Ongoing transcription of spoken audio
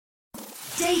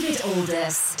David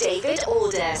Aldous. David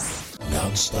Aldous.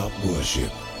 Non-stop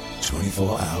worship,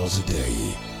 24 hours a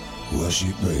day.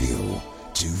 Worship Radio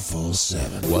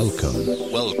 247.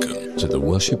 Welcome to the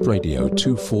Worship Radio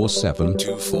 247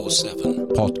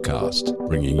 podcast,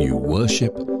 bringing you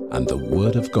worship and the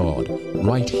Word of God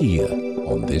right here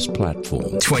on this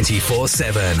platform.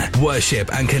 24/7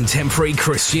 worship and contemporary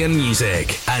Christian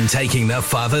music, and taking the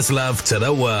Father's love to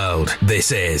the world.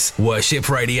 This is Worship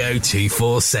Radio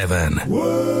 247.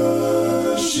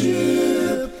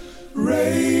 Worship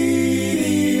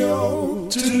Radio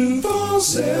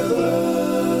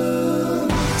 247.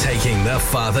 Taking the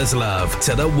Father's love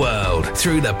to the world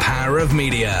through the power of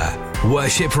media.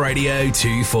 Worship Radio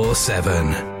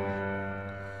 247.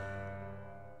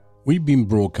 We've been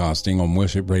broadcasting on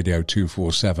Worship Radio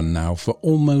 247 now for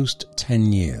almost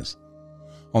 10 years.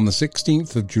 On the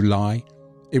 16th of July,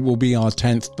 it will be our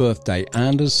 10th birthday,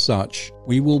 and as such,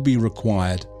 we will be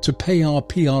required to pay our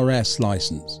PRS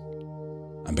license.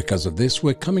 And because of this,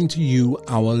 we're coming to you,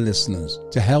 our listeners,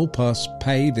 to help us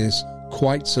pay this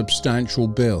quite substantial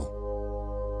bill.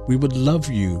 We would love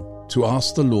you to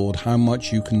ask the Lord how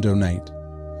much you can donate.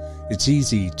 It's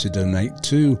easy to donate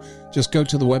too. Just go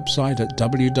to the website at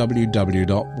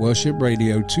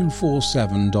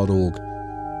www.worshipradio247.org.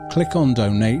 Click on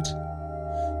Donate,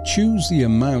 choose the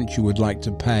amount you would like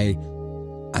to pay,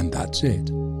 and that's it.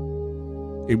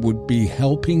 It would be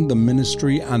helping the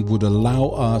ministry and would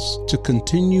allow us to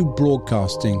continue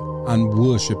broadcasting and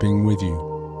worshipping with you.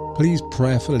 Please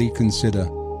prayerfully consider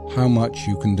how much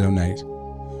you can donate.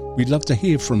 We'd love to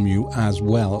hear from you as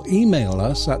well. Email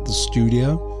us at the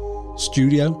studio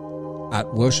at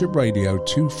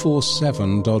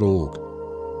worshipradio247.org.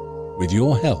 With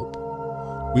your help,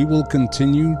 we will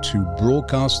continue to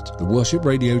broadcast the Worship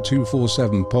Radio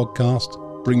 247 podcast,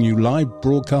 bring you live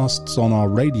broadcasts on our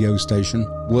radio station,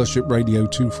 Worship Radio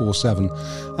 247,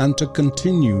 and to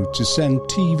continue to send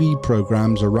TV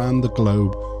programs around the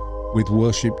globe with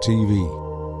Worship TV.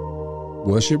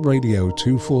 Worship Radio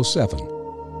 247,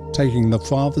 taking the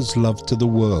Father's love to the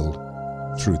world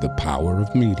through the power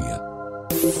of media.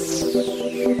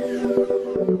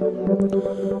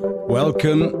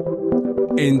 Welcome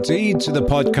indeed to the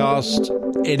podcast.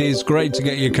 It is great to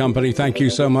get your company. Thank you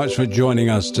so much for joining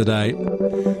us today.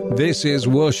 This is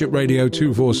Worship Radio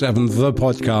 247, the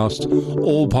podcast,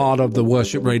 all part of the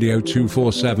Worship Radio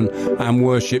 247 and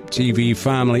Worship TV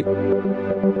family.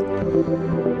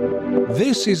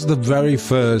 This is the very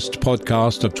first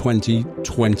podcast of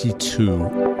 2022.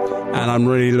 And I'm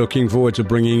really looking forward to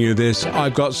bringing you this.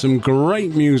 I've got some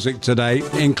great music today,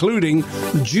 including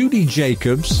Judy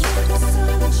Jacobs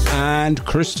and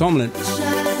Chris Tomlin.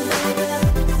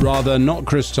 Rather, not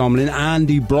Chris Tomlin,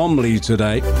 Andy Bromley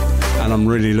today. And I'm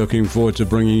really looking forward to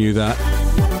bringing you that.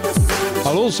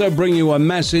 I'll also bring you a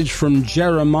message from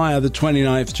Jeremiah, the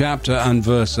 29th chapter and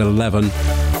verse 11.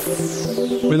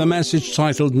 With a message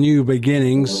titled New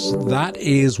Beginnings. That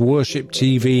is Worship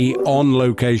TV on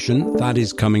location. That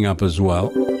is coming up as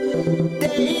well.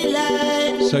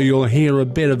 So you'll hear a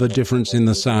bit of a difference in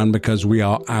the sound because we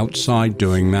are outside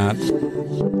doing that.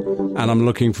 And I'm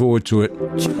looking forward to it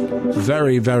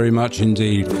very, very much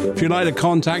indeed. If you'd like to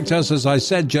contact us, as I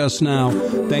said just now,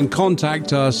 then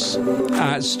contact us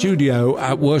at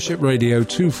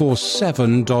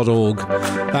studio@worshipradio247.org.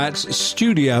 That's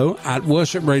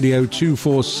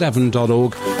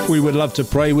studio@worshipradio247.org. We would love to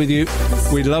pray with you.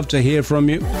 We'd love to hear from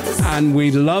you. And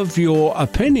we love your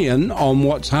opinion on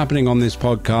what's happening on this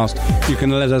podcast. You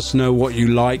can let us know what you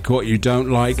like, what you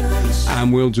don't like,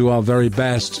 and we'll do our very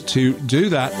best to do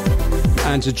that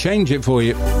and to change it for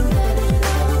you.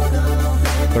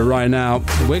 But right now,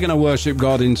 we're going to worship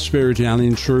God in spirit and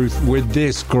in truth with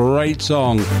this great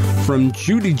song from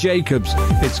Judy Jacobs.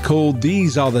 It's called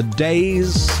These Are the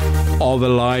Days of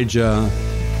Elijah.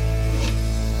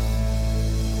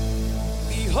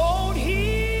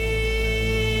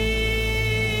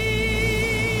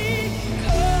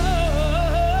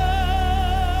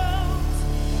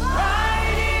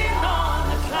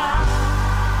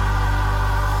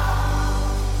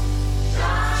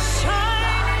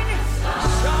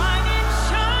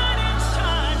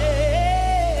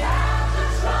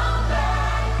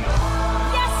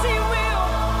 Yes, he will.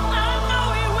 I know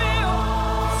he will.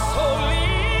 So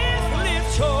lift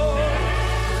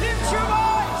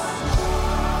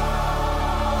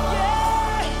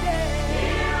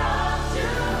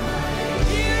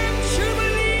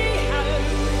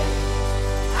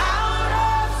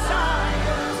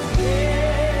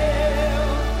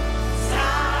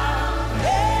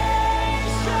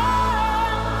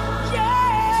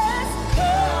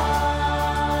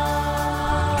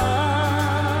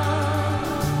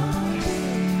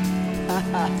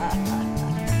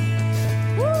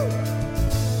Woo.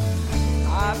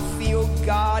 I feel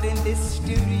God in this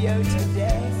studio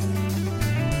today.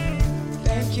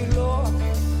 Thank you, Lord.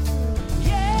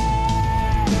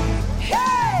 Yeah!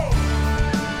 Hey!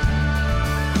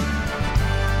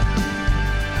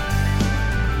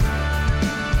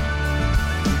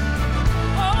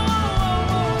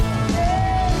 Oh,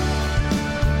 yeah.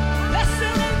 Bless the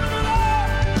name of the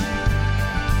Lord.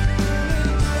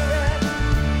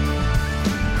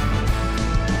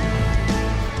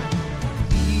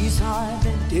 These are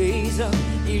the days of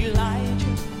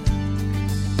Elijah,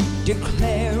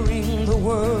 declaring the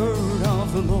word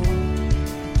of the Lord.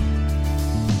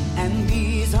 And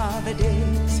these are the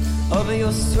days of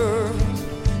your servant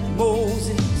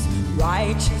Moses,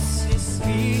 righteousness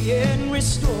being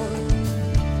restored.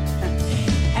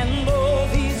 And lo,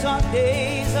 these are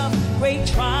days of great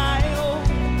trial,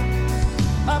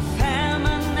 of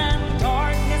famine and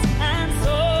darkness and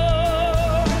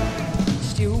sorrow.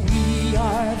 Still we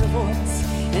are the voice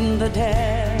in the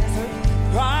desert,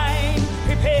 crying,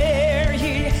 prepare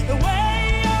ye the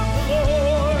way of the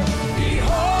Lord.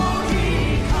 Behold, he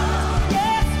comes,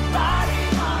 yes,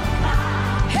 riding on a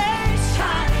cloud, hey,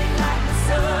 shining like the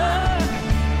sun,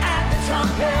 at the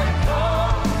trumpet call.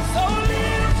 So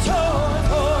lift your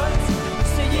voice,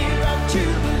 it's the year of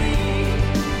Jubilee.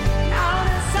 Out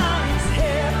of Zion's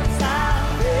hill,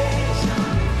 salvation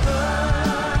come.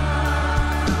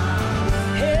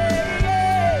 Hey,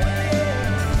 yeah, yeah.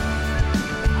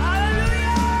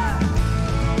 Hallelujah.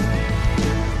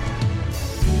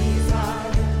 These are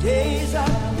the days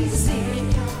of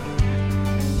Ezekiel.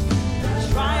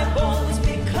 Dry bones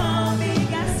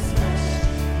becoming as flesh.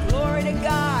 Glory to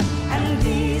God. And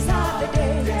these are the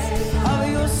days of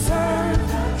your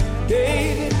servant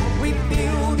David,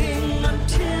 rebuilding a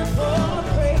temple of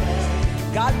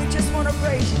praise. God, we just want to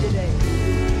praise you today.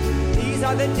 These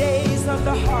are the days of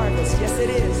the harvest. Yes, it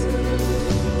is.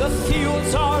 The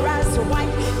fields are as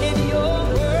white in your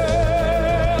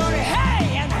world.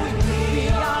 Hey, and we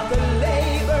are the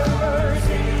laborers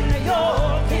in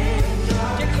your vineyard,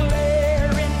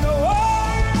 declaring the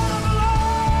word of the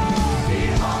Lord.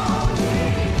 Behold, he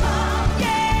comes,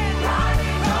 yeah,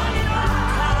 riding on a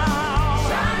cloud,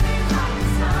 shining like the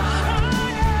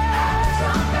sun, at the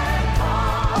trumpet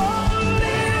call. Oh,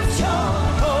 lift your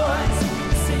voice,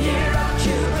 it's the year of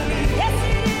Jubilee. Yes,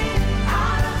 it is.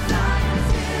 Out of Zion's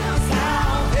hill,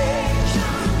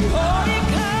 salvation. Behold, he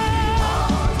comes.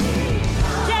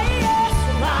 Yeah, yes,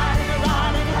 riding,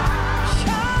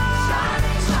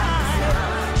 shining,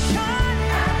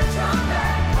 shining at the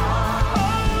trumpet call.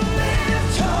 Oh,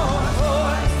 lift your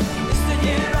voice, it's the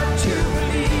year of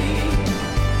Jubilee.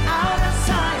 Out of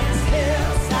Zion's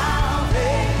hill,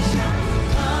 salvation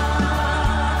come.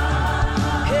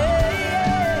 Hey,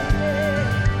 yeah.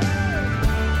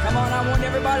 Come on, I want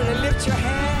everybody to lift your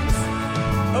hands,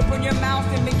 open your mouth,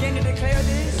 and begin to declare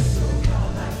this.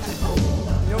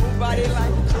 Nobody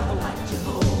like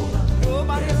Jehovah.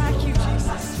 Nobody like you,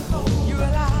 Jesus. You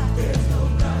alive.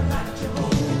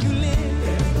 You live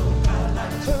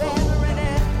forever and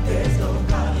ever.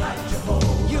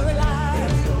 You're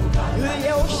alive. You're the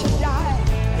El Shaddai.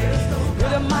 You're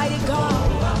the mighty God.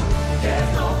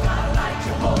 There's no God like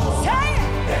Jehovah. Say it.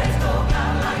 There's no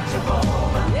God like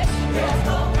Jehovah. Yes, there's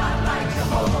no God like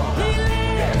Jehovah. He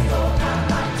lives. There's no God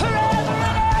like forever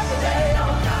and ever. There's no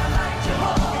God like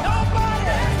Jehovah. Nobody.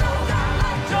 There's no God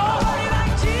like Jehovah. Nobody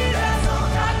like Jesus. There's no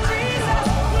God like Jesus.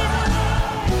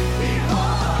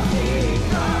 Behold, he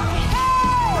comes. Hey,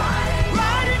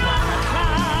 riding on a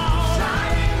cloud,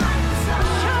 shining like the sun,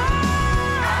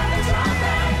 at the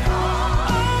trumpet call.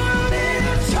 Oh,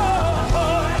 lift your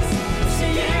voice, it's the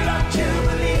year of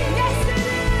Jubilee. Yes, it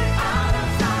is. Out of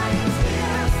Zion's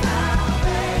hill,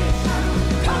 salvation.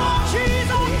 Come on,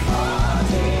 Jesus. Behold,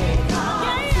 he comes.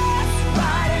 Yeah, yes.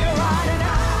 Riding,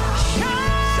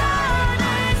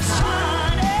 shining,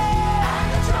 shining at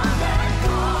the trumpet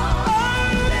call. Oh,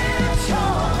 lift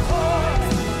your voice,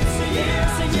 it's the year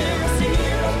of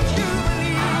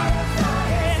Jubilee. Out of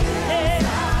Zion's hill,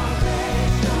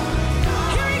 salvation.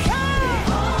 Here he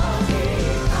comes.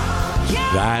 Yeah.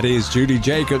 That is Judy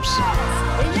Jacobs.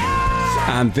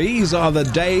 Yeah. And these are the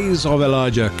days of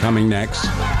Elijah. Coming next,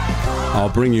 I'll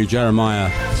bring you Jeremiah,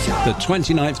 the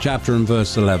 29th chapter and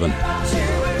verse 11. Jubilee,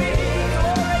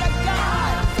 glory to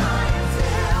God. Zion's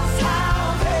hill,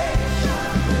 salvation.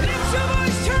 Lift your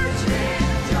voice, church.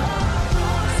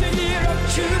 It's the year of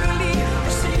Jubilee.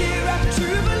 It's the year of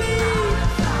Jubilee.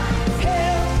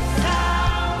 Hill,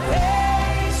 salvation.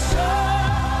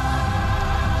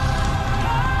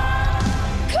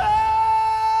 Come.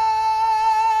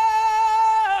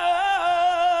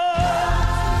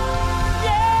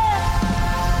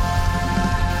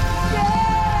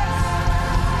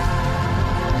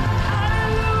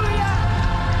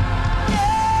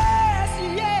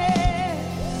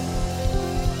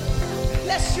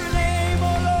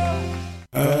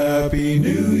 Happy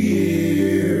New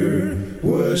Year.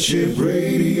 Worship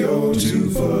Radio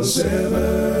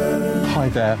 247. Hi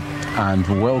there,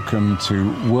 and welcome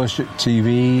to Worship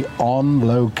TV on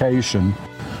location.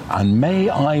 And may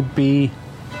I be,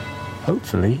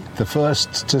 hopefully, the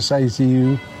first to say to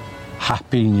you,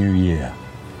 Happy New Year.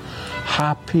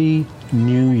 Happy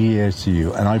New Year to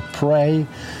you. And I pray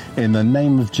in the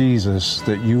name of Jesus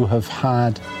that you have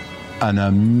had an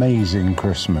amazing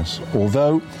Christmas.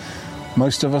 Although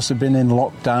most of us have been in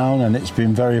lockdown and it's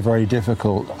been very, very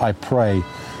difficult, I pray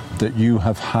that you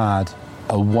have had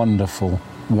a wonderful,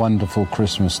 wonderful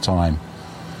Christmas time,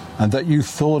 and that you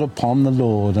thought upon the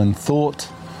Lord and thought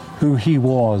who he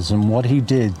was and what he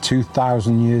did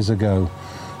 2,000 years ago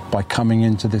by coming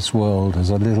into this world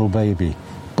as a little baby,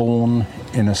 born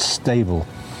in a stable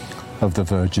of the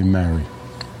Virgin Mary.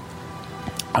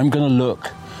 I'm going to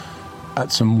look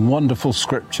at some wonderful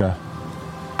scripture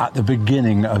at the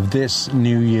beginning of this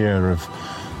new year of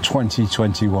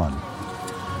 2021.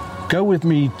 Go with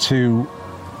me to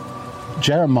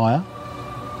Jeremiah,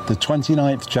 the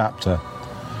 29th chapter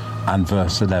and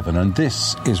verse 11. And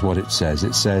this is what it says.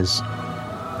 It says,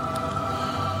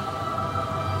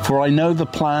 "For I know the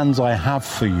plans I have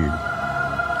for you,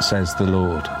 says the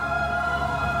Lord.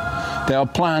 They are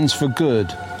plans for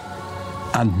good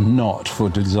and not for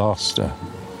disaster,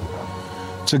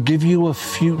 to give you a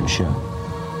future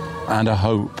and a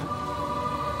hope.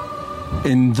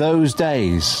 In those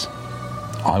days,"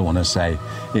 I want to say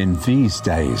in these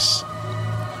days,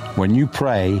 "when you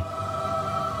pray,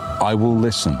 I will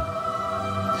listen.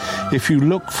 If you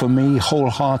look for me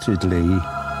wholeheartedly,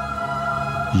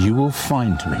 you will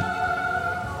find me."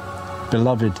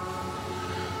 Beloved,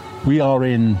 we are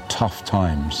in tough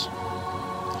times.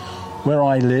 Where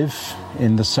I live,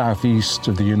 in the southeast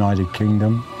of the United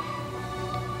Kingdom,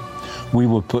 we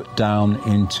were put down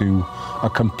into a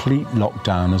complete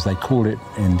lockdown, as they call it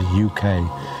in the UK,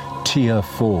 Tier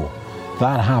 4.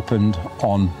 That happened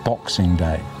on Boxing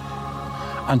Day.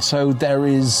 And so there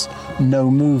is no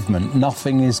movement,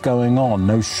 nothing is going on,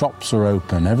 no shops are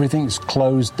open, everything's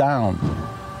closed down.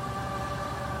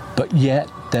 But yet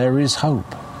there is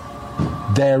hope.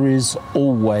 There is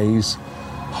always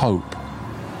hope.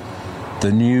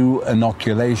 The new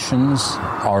inoculations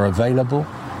are available.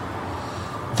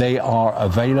 They are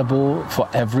available for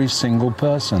every single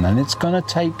person, and it's going to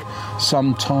take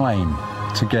some time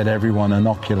to get everyone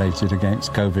inoculated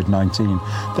against COVID-19.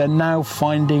 They're now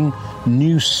finding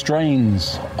new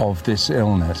strains of this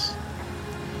illness.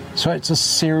 So it's a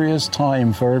serious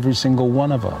time for every single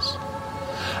one of us.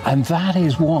 And that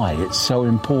is why it's so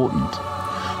important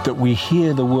that we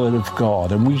hear the word of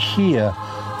God and we hear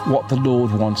what the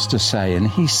Lord wants to say. And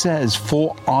he says,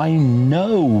 "For I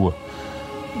know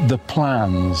the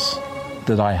plans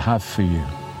that I have for you."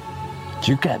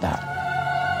 Do you get that?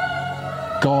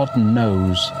 God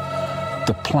knows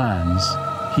the plans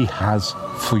he has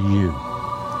for you.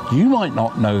 You might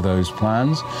not know those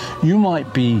plans. You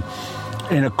might be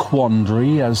in a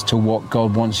quandary as to what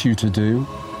God wants you to do.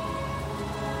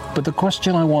 But the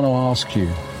question I want to ask you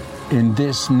in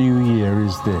this new year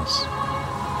is this: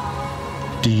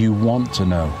 do you want to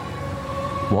know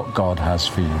what God has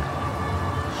for you?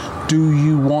 Do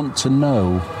you want to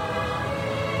know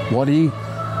what he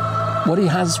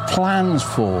has plans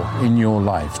for in your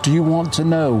life? Do you want to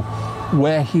know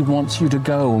where he wants you to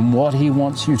go and what he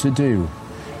wants you to do?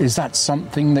 Is that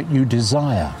something that you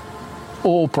desire?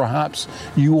 Or perhaps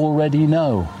you already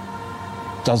know.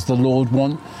 Does the Lord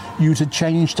want you to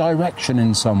change direction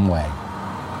in some way?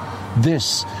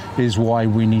 This is why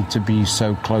we need to be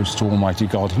so close to Almighty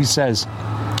God. He says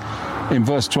in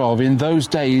verse 12, "In those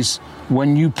days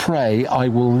when you pray, I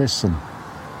will listen."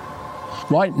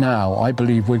 Right now, I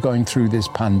believe we're going through this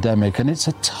pandemic, and it's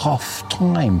a tough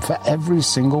time for every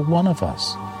single one of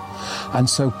us. And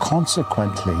so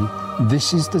consequently,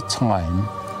 this is the time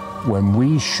when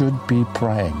we should be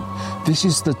praying. This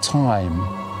is the time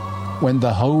when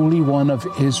the Holy One of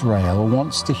Israel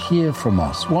wants to hear from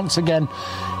us. Once again,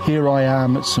 here I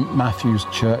am at St. Matthew's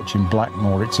Church in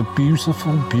Blackmore. It's a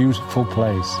beautiful, beautiful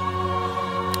place.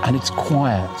 And it's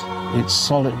quiet. It's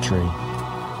solitary.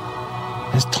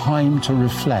 There's time to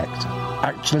reflect.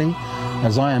 Actually,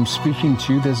 as I am speaking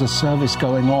to you, there's a service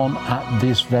going on at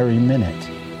this very minute.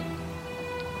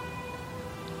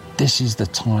 This is the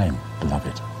time,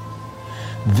 beloved.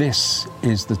 This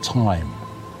is the time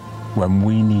when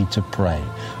we need to pray.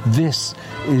 This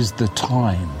is the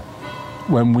time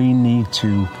when we need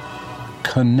to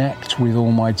connect with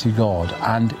Almighty God,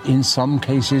 and in some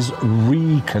cases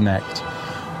reconnect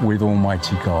with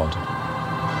Almighty God.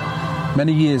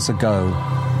 Many years ago,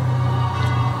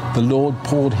 the Lord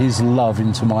poured his love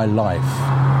into my life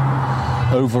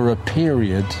over a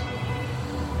period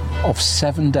of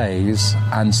 7 days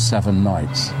and 7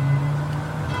 nights.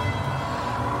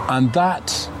 And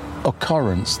that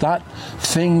occurrence, that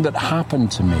thing that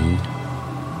happened to me,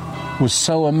 was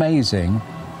so amazing,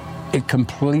 it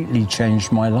completely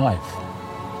changed my life.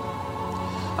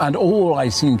 And all I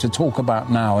seem to talk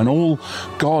about now, and all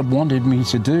God wanted me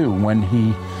to do when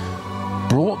he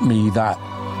brought me that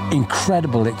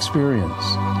incredible experience,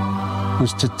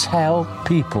 was to tell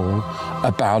people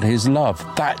about his love.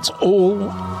 That's all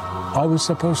I was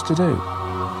supposed to do.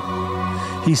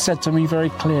 He said to me very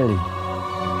clearly,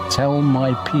 tell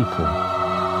my people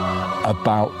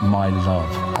about my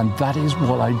love. And that is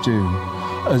what I do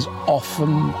as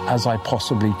often as I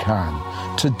possibly can.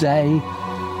 Today,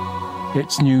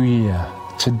 it's New Year.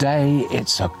 Today,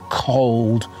 it's a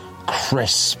cold,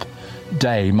 crisp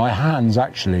day. My hands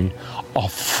actually are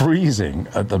freezing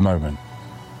at the moment.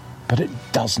 But it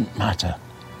doesn't matter.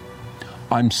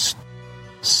 I'm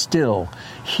still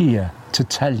here to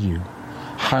tell you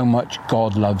how much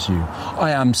God loves you.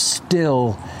 I am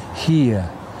still here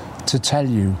to tell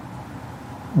you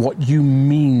what you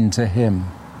mean to him.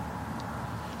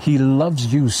 He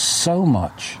loves you so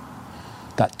much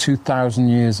that 2,000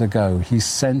 years ago, he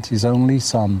sent his only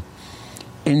son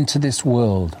into this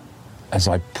world, as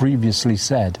I previously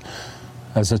said,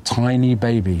 as a tiny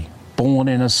baby, born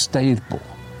in a stable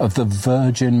of the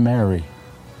Virgin Mary.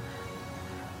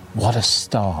 What a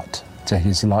start to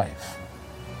his life.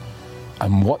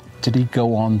 And what did he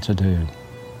go on to do?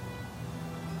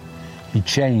 He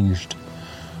changed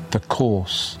the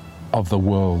course of the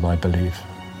world, I believe.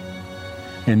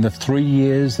 In the 3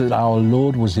 years that our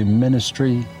Lord was in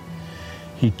ministry,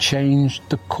 he changed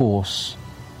the course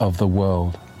of the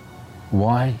world.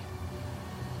 Why?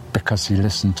 Because he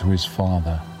listened to his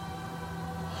Father.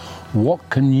 What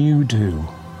can you do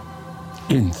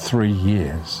in 3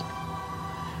 years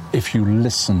if you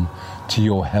listen to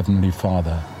your Heavenly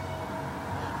Father?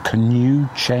 Can you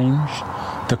change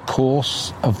the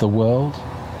course of the world?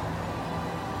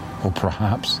 Or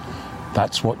perhaps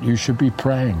that's what you should be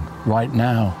praying right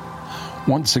now.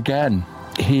 Once again,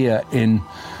 here in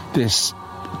this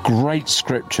great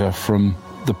scripture from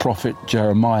the prophet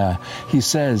Jeremiah, he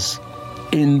says,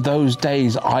 in those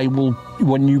days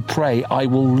when you pray, I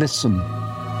will listen.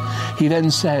 He then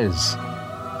says,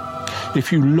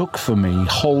 if you look for me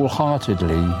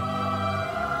wholeheartedly,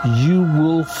 you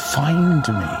will find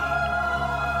me.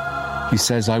 He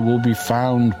says, I will be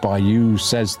found by you,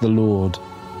 says the Lord.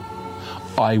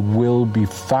 I will be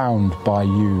found by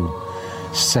you,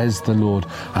 says the Lord.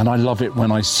 And I love it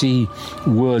when I see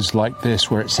words like this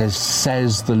where it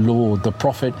says the Lord. The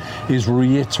prophet is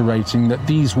reiterating that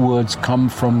these words come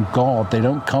from God. They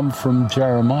don't come from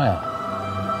Jeremiah.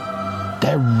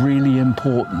 They're really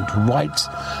important right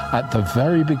at the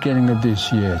very beginning of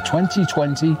this year.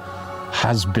 2020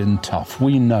 has been tough.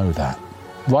 We know that.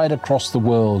 Right across the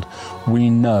world, we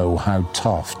know how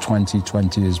tough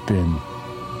 2020 has been.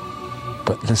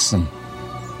 But listen,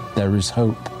 there is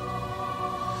hope.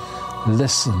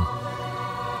 Listen.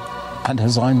 And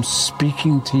as I'm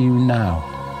speaking to you now,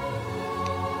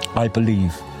 I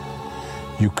believe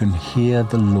you can hear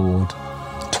the Lord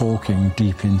talking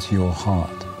deep into your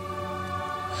heart.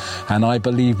 And I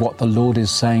believe what the Lord is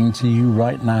saying to you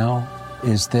right now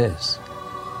is this: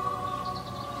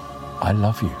 I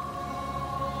love you.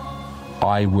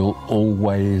 I will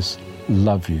always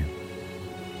love you.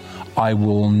 I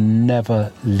will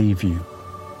never leave you,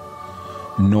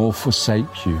 nor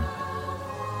forsake you.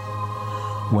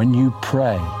 When you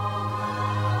pray,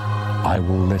 I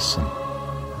will listen.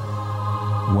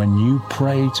 When you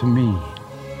pray to me,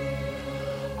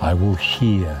 I will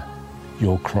hear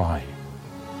your cry.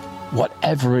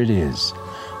 Whatever it is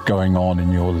going on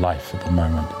in your life at the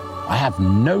moment, I have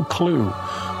no clue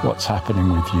what's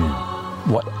happening with you.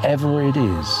 Whatever it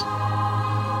is,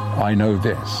 I know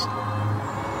this: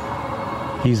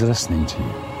 He's listening to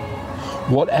you.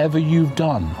 Whatever you've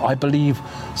done, I believe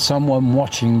someone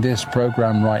watching this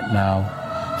program right now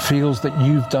feels that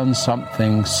you've done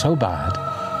something so bad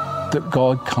that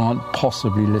God can't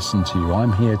possibly listen to you.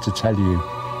 I'm here to tell you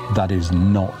that is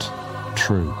not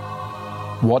true.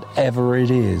 Whatever it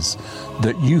is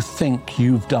that you think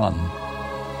you've done,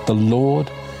 the Lord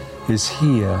is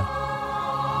here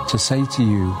to say to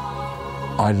you,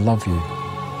 I love you.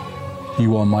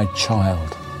 You are my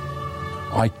child.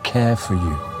 I care for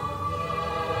you.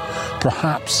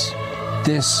 Perhaps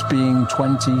this being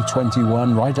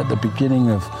 2021, right at the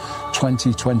beginning of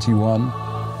 2021,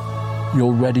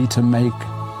 you're ready to make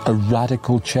a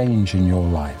radical change in your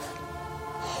life.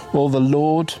 Well, the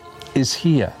Lord is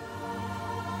here.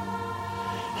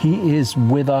 He is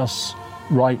with us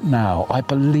right now. I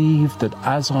believe that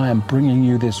as I am bringing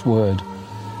you this word,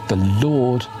 the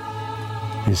Lord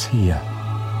is here.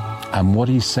 And what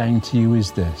he's saying to you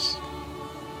is this: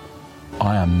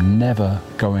 I am never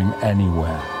going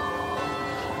anywhere.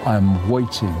 I am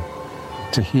waiting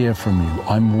to hear from you.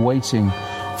 I'm waiting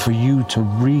for you to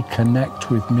reconnect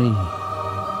with me.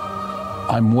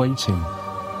 I'm waiting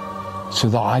so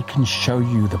that I can show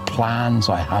you the plans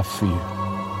I have for you.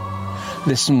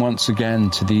 Listen once again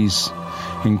to these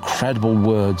incredible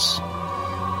words.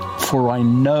 For I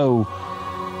know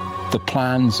the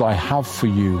plans I have for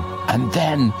you. And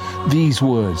then these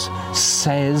words,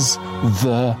 says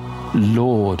the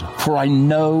Lord. For I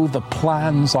know the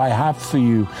plans I have for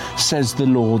you, says the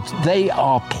Lord. They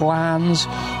are plans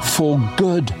for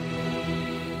good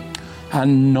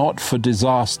and not for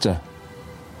disaster,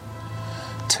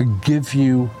 to give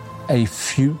you a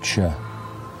future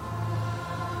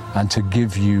and to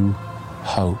give you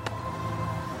hope.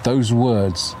 Those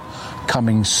words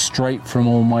coming straight from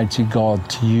Almighty God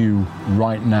to you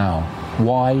right now.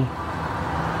 Why?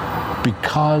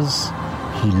 Because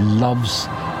he loves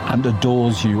and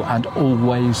adores you and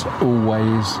always,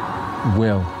 always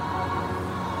will.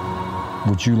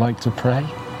 Would you like to pray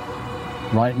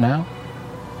right now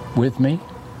with me?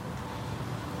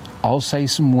 I'll say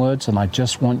some words and I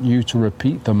just want you to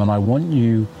repeat them, and I want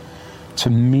you to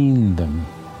mean them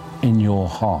in your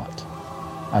heart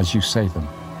as you say them.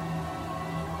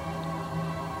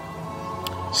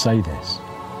 Say this.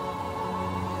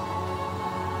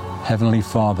 Heavenly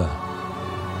Father,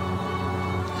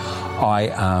 I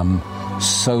am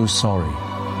so sorry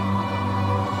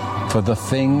for the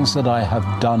things that I have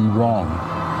done wrong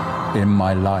in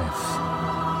my life.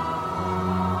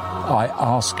 I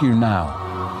ask you now,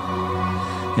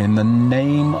 in the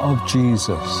name of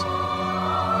Jesus,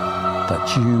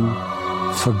 that you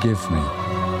forgive me.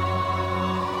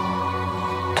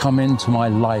 Come into my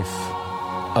life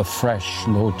afresh,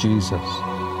 Lord Jesus,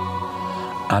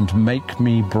 and make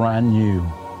me brand new.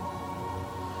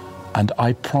 And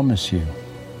I promise you,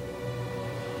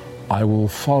 I will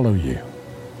follow you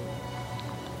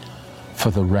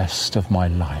for the rest of my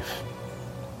life.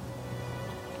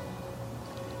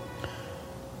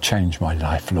 Change my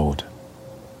life, Lord.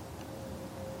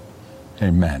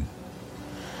 Amen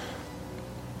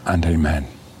and amen.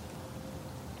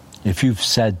 If you've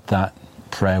said that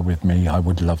prayer with me, I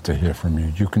would love to hear from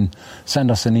you. You can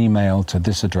send us an email to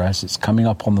this address. It's coming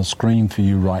up on the screen for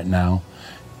you right now.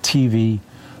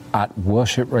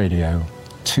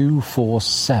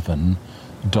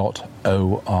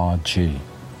 tv@worshipradio247.org.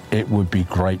 It would be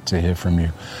great to hear from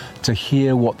you, to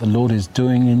hear what the Lord is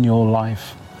doing in your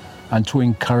life, and to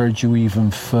encourage you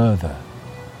even further.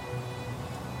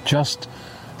 Just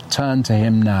turn to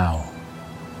him now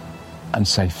and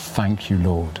say, thank you,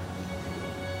 Lord,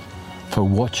 for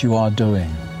what you are doing.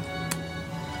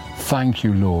 Thank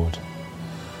you, Lord,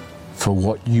 for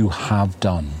what you have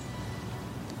done.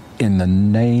 In the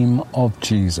name of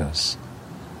Jesus,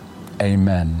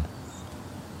 amen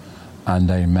and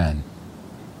amen.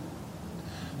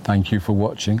 Thank you for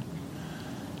watching.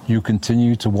 You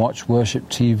continue to watch Worship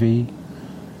TV.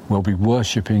 We'll be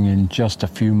worshipping in just a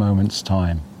few moments'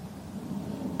 time.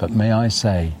 But may I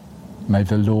say, may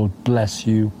the Lord bless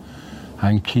you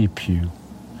and keep you,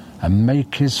 and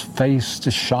make his face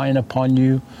to shine upon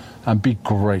you and be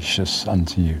gracious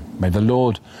unto you. May the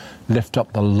Lord lift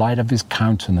up the light of his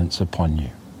countenance upon you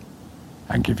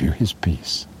and give you his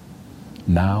peace,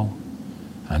 now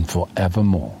and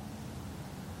forevermore.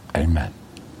 Amen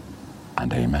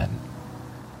and amen.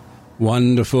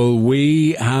 Wonderful.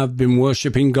 We have been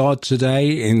worshipping God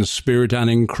today in spirit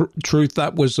and in truth.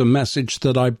 That was a message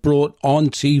that I brought on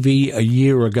TV a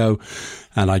year ago,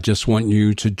 and I just want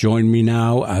you to join me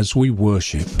now as we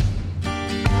worship.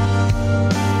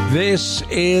 This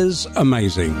is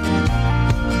amazing.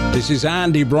 This is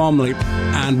Andy Bromley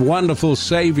and Wonderful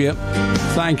Saviour.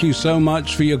 Thank you so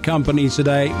much for your company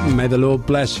today. May the Lord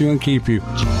bless you and keep you.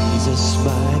 Jesus,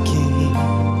 my King,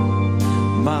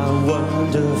 my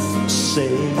wonderful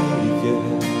Savior,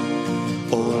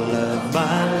 all of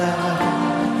my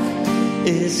life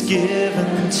is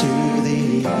given to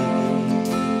thee.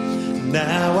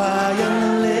 Now I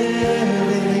am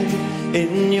living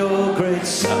in your great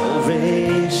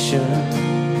salvation.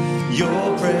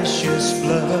 Your precious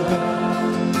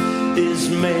blood is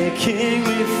making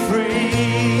me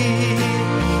free.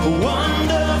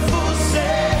 Wonderful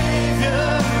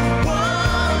Savior,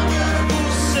 wonderful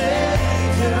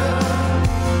Savior,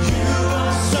 you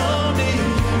are so near,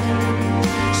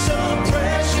 so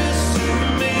precious to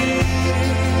me.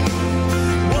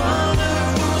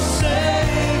 Wonderful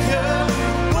Savior,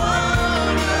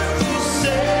 wonderful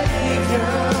Savior.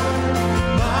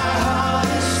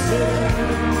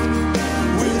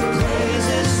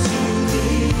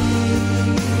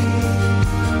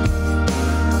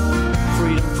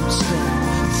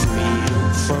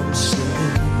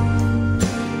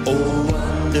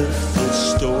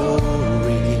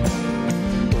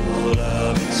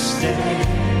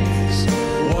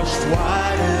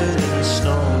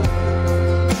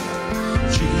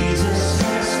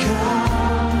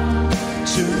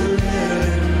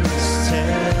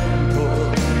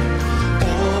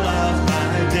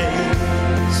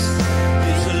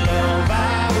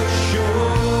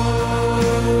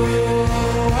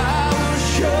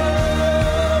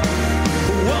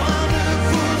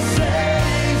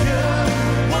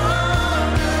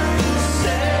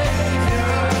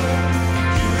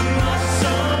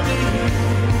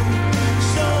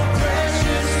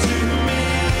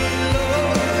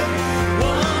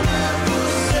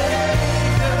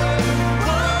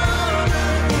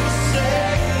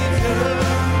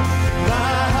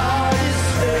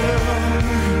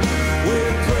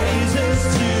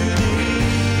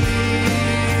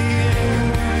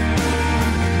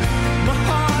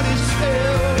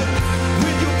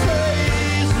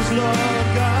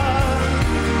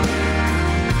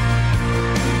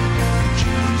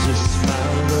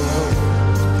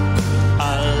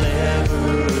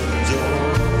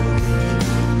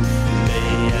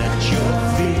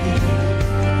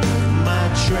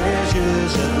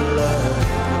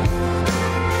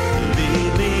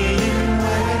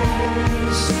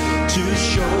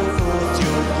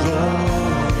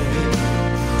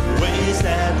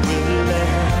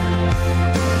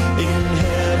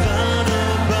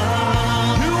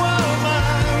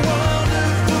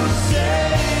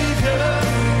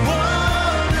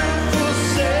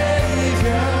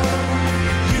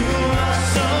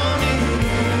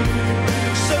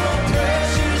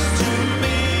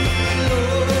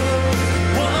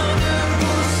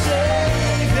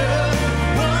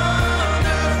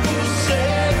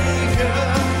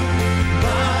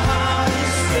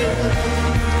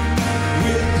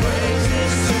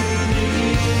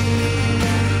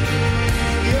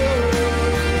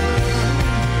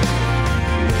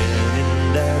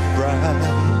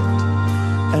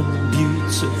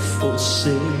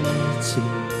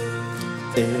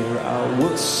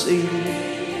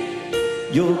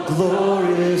 Your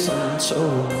glory is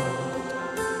untold,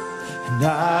 and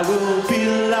I will be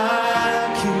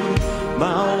like you,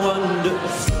 my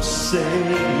wonderful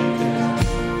Savior.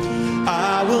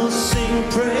 I will sing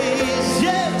praise,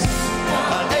 yes,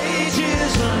 while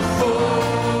ages unfold.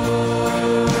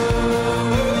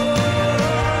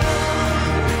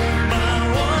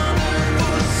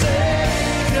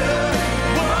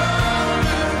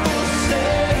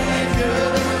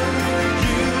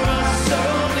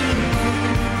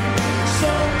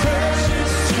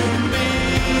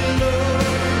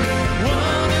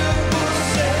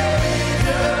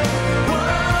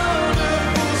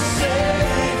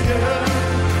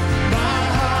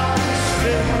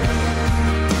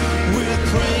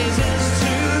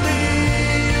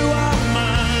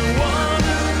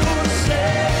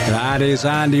 That is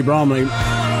Andy Bromley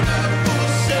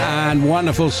and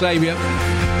Wonderful Savior.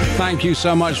 Thank you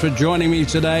so much for joining me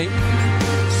today.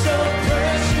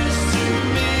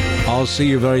 I'll see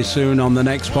you very soon on the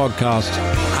next podcast,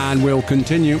 and we'll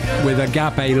continue with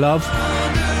Agape Love.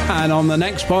 And on the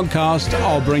next podcast,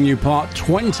 I'll bring you part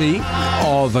 20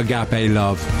 of Agape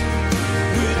Love.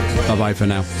 Bye-bye for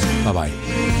now. Bye-bye.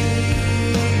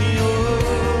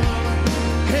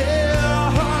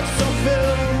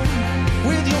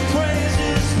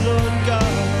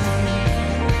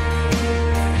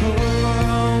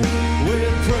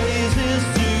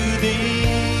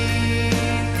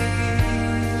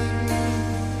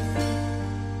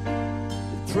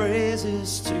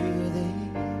 Praises to